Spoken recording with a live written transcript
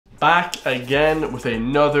back again with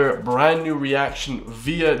another brand new reaction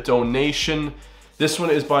via donation. This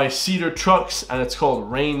one is by Cedar Treez and it's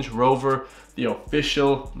called Range Rover, the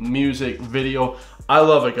official music video. I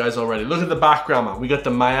love it, guys, already. Look at the background, man. We got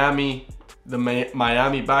the Miami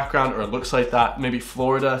background, or it looks like that, maybe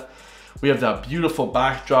Florida. We have that beautiful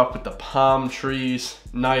backdrop with the palm trees.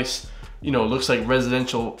 Nice, you know, looks like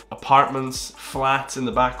residential apartments, flats in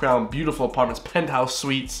the background, beautiful apartments, penthouse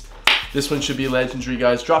suites. This one should be legendary,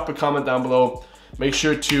 guys. Drop a comment down below. Make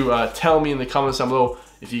sure to tell me in the comments down below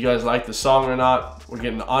if you guys like the song or not. We're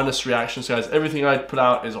getting honest reactions, guys. Everything I put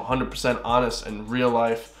out is 100% honest and real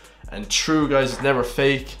life and true, guys. It's never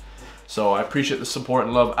fake. So I appreciate the support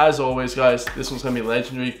and love as always, guys. This one's gonna be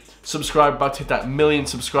legendary. Subscribe, about to hit that 1,000,000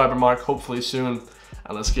 subscriber mark hopefully soon,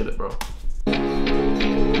 and let's get it, bro.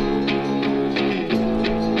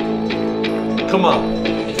 Come on.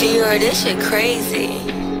 Dior, this shit crazy.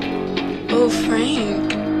 Oh,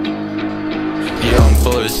 Frank. Yeah, I'm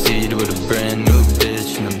boasted with a brand new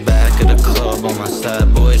bitch in the back of the club on my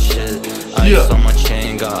sad boy shit. Ice on my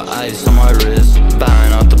chain, got ice on my wrist.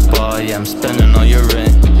 Buying out the bar, yeah, I'm spending all your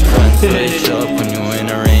rent. Friends switch up when you in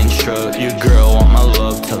a range truck. Your girl want my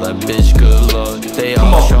love, tell that bitch good luck. They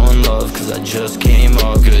all showing love cause I just came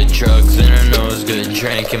up. Good drugs in her nose, good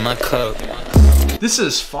drink in my cup. This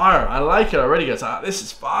is fire. I like it already, guys. This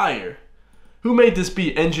is fire. Who made this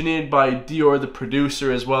beat? Engineered by Dior, the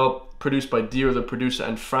producer, as well. Produced by Dior, the producer,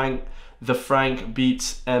 and Frank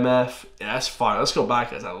Beats MF. Yeah, that's fire. Let's go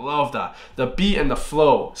back, guys. I love that. The beat and the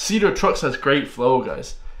flow. Cedar Treez has great flow,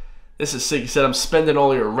 guys. This is sick. He said, I'm spending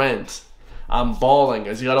all your rent. I'm balling,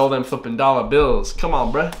 guys. You got all them flipping dollar bills. Come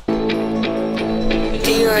on, bruh.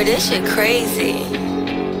 Dior, this shit crazy.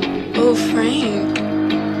 Oh, Frank.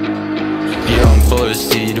 Yeah, I'm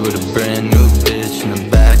boasted with a brand new bitch in the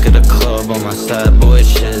back of the club on my sad boy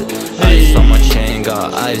shit. Ice on my chain,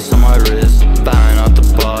 got ice on my wrist. Buying out the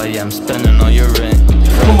bar, yeah, I'm spending all your rent.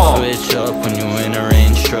 Come on. Switch up when you in a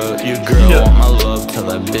range truck. Your girl want my love, tell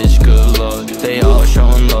that bitch good luck. They all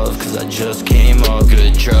showing love cause I just came up.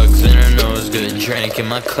 Good drugs in her nose, good drink in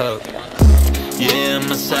my cup. Yeah,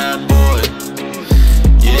 I'm a sad boy.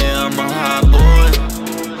 Yeah, I'm a hot boy.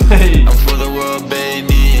 Hey. I'm for the world,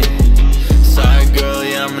 baby. Sorry girl,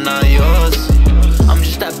 yeah, I'm not yours. I'm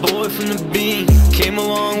just that boy from the beat. Came a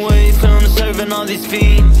long way from serving all these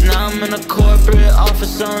fiends. Now I'm in a corporate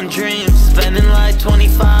office selling dreams. Spending like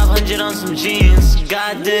 2,500 on some jeans.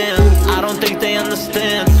 Goddamn, I don't think they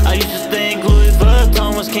understand. I used to think Louis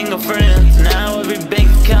Vuitton was king of friends. Now every bank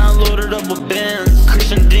account loaded up with Benz.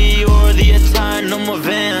 Christian Dior, the attire, no more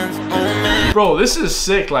Vans. Oh man. Bro, this is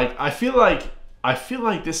sick. Like, I feel like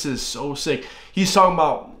this is so sick. He's talking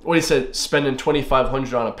about what he said, spending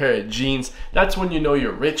 2,500 on a pair of jeans. That's when you know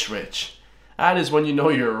you're rich. That is when you know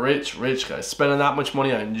you're rich, guys. Spending that much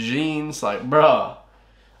money on jeans, like, bruh.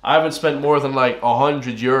 I haven't spent more than like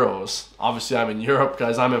 100 euros. Obviously, I'm in Europe,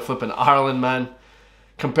 guys. I'm in flipping Ireland, man.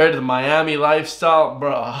 Compared to the Miami lifestyle,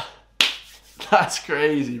 bruh. That's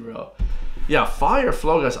crazy, bro. Yeah, fire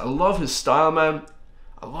flow, guys. I love his style, man.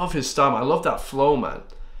 I love his style, man. I love that flow, man.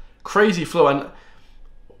 Crazy flow, and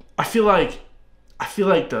I feel like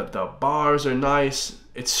the bars are nice.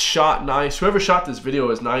 It's shot nice. Whoever shot this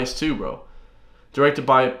video is nice too, bro. Directed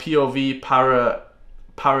by POV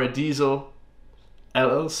Paradiesel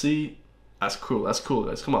LLC. That's cool,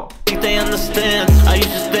 guys. Come on. They understand. I used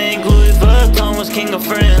to think Louis Vuitton was king of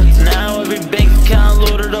friends. Now every bank account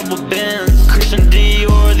loaded up with Benz. Christian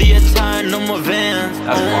Dior, the attire, no more Vans.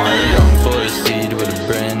 That's fire. Young boy seed with a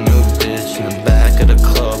brand new bitch in the back of the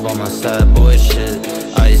club on my sad boy shit.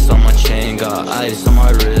 Ice on my chain, got ice on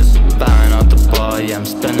my wrist. Buying out the bar, yeah, I'm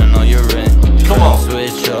spending all your rent. Come on.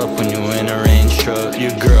 Switch up when you in a range truck.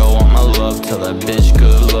 Your girl want my love, tell that bitch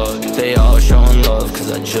good luck. They all showing love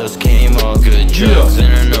cause I just came up. Good drugs in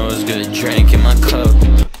her nose, good drink in my cup.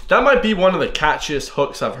 That might be one of the catchiest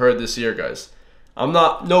hooks I've heard this year, guys. I'm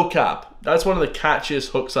not, no cap. That's one of the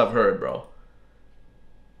catchiest hooks I've heard, bro.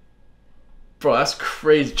 Bro, that's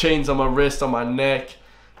crazy. Chains on my wrist, on my neck.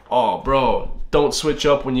 Oh, bro. Don't switch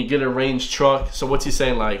up when you get a range truck. So what's he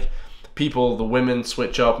saying? Like, people, the women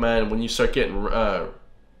switch up, man. When you start getting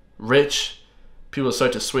rich, people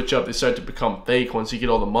start to switch up. They start to become fake once you get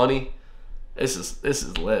all the money. This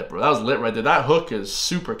is lit, bro. That was lit right there. That hook is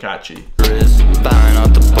super catchy. Buying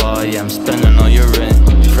out the bar, yeah, I'm spending all your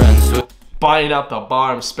rent. Friends with buying out the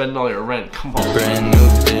bar, I'm spending all your rent. Come on. Brand new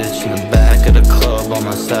bitch in the back of the club on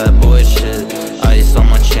my sad boy shit. Ice on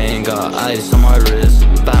my chain, got ice on my wrist.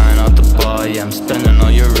 Buying out the bar, yeah, I'm spending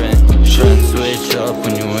all your rent. Friends switch up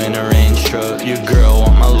when you in a range truck. Your girl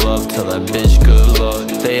want my love, tell that bitch good luck.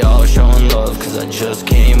 They all showing love cause I just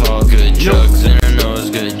came up. Good drugs in her nose,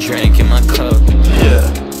 good drink.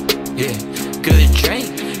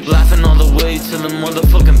 to the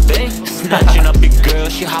motherfucking bank. Snatching up your girl,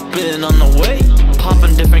 she hopping on the way.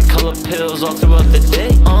 Popping different color pills all throughout the day.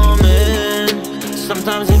 Oh man,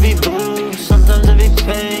 sometimes it be blue, sometimes it be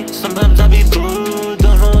pink, sometimes I be blue,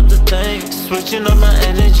 don't know what to think. Switching up my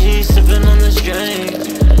energy, sipping on this drink.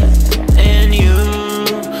 And you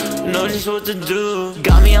know just what to do.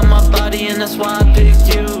 Got me on my body and that's why I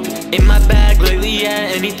picked you. In my bag lately,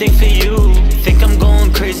 yeah, anything for you. Think I'm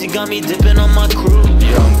going crazy, got me dipping on my crew.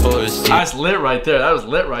 Young boys. That's lit right there. That was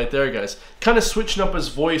lit right there, guys. Kind of switching up his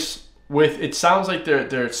voice with, it sounds like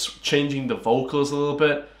they're changing the vocals a little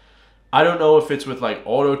bit. I don't know if it's with like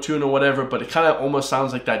auto-tune or whatever, but it kind of almost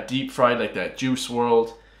sounds like that deep fried, like that Juice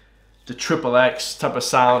WRLD, the XXX type of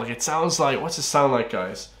sound. Like it sounds like, what's it sound like,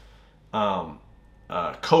 guys?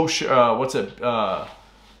 Kosher, what's it,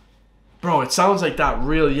 bro, it sounds like that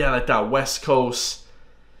real, yeah, like that West Coast,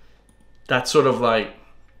 that sort of like,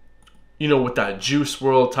 you know, with that Juice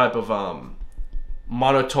WRLD type of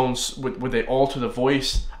monotones, where they alter the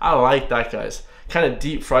voice. I like that, guys. Kind of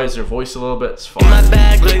deep fries their voice a little bit. It's fun. In my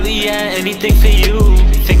bag lately, yeah, anything for you.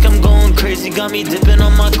 Think I'm going crazy, got me dipping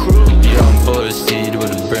on my crew. Young boy seed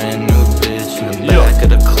with a brand new bitch. In the back of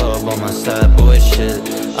the club on my sad boy shit.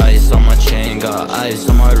 Ice on my chain, got ice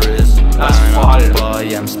on my wrist. That's fire. Bar,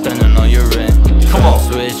 yeah, I'm spending all your rent. Come on.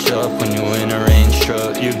 Switch up when you in a range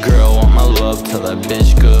truck. Your girl want my love, tell that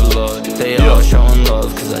bitch good luck. They all showing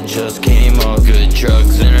love, cause I just came up. Good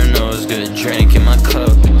drugs in her nose, good drink in my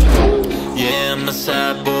cup. Yeah, I'm a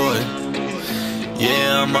sad boy.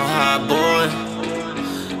 Yeah, I'm a hot boy.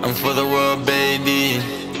 I'm for the world, baby.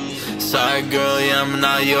 Sorry, girl, yeah, I'm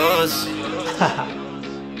not yours.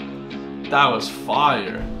 That was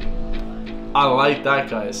fire. I like that,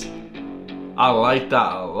 guys. I like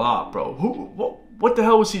that a lot, bro. What the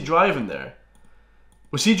hell was he driving there?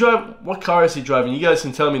 Was he driving? What car is he driving? You guys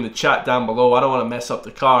can tell me in the chat down below. I don't want to mess up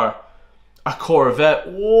the car. A Corvette.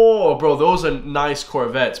 Whoa, bro, those are nice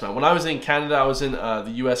Corvettes, man. When I was in Canada, I was in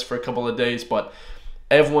the US for a couple of days, but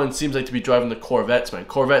everyone seems like to be driving the Corvettes, man.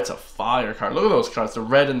 Corvette's a fire car. Look at those cars, the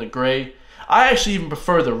red and the gray. I actually even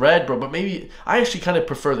prefer the red, bro, but maybe I actually kind of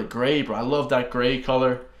prefer the gray, bro. I love that gray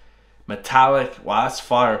color. Metallic. Wow, that's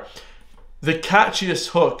fire. The catchiest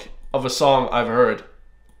hook of a song I've heard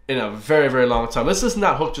in a very, very long time. Let's listen to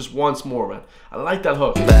that hook just once more, man. I like that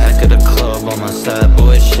hook. Back at the club on my sad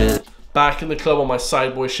boy shit. Back in the club on my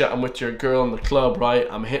side boy shit. I'm with your girl in the club, right?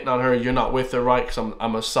 I'm hitting on her. You're not with her, right? Because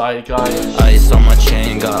I'm a side guy. Ice on my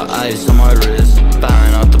chain, got ice on my wrist.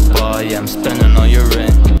 Buying out the bar, yeah, I'm spending all your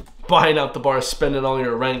rent. Buying out the bar, spending all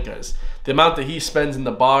your rent, guys. The amount that he spends in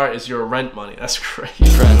the bar is your rent money. That's crazy.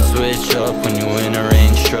 Friends switch up when you in a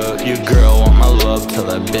range truck. Your girl want my love, tell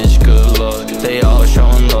that bitch good luck. They all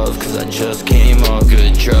showing love, cause I just came up.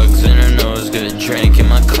 Good drugs in her nose, good drink in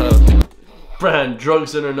my cup. Brand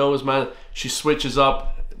drugs in her nose, man. She switches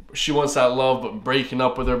up. She wants that love, but breaking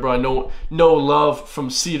up with her, bro. No love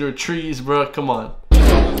from Cedar Treez, bro. Come on.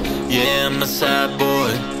 Yeah, I'm a sad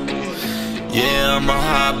boy. Yeah, I'm a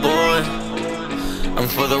hot boy. I'm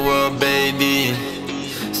for the world, baby.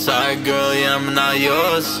 Sorry, girl, yeah, I'm not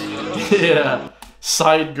yours. Yeah.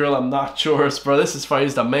 Side girl, I'm not yours, bro. This is fire.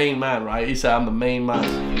 He's the main man, right? He said I'm the main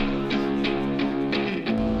man.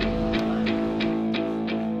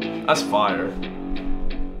 That's fire.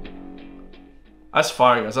 That's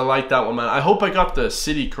fire, guys. I like that one, man. I hope I got the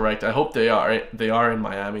city correct. I hope they are in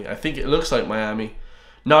Miami. I think it looks like Miami.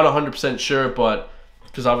 Not 100% sure, but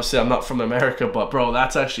because obviously I'm not from America, but bro,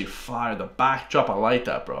 that's actually fire. The backdrop, I like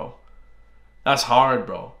that, bro. That's hard,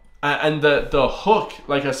 bro. And the hook,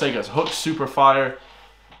 like I said, guys, hook's super fire.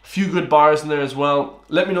 Few good bars in there as well.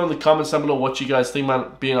 Let me know in the comments down below what you guys think,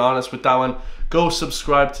 man. Being honest with that one. Go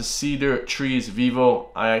subscribe to Cedar Treez Vivo.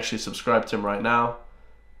 I actually subscribe to him right now.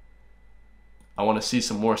 I want to see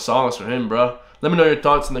some more songs from him, bro. Let me know your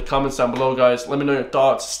thoughts in the comments down below, guys. Let me know your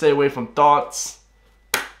thoughts. Stay away from thoughts.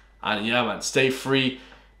 And yeah, man, stay free.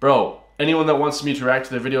 Bro, anyone that wants me to react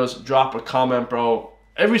to their videos, drop a comment, bro.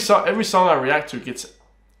 Every song I react to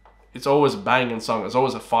it's always a banging song. It's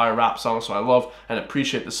always a fire rap song. So I love and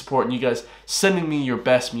appreciate the support and you guys sending me your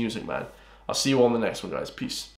best music, man. I'll see you all in the next one, guys. Peace.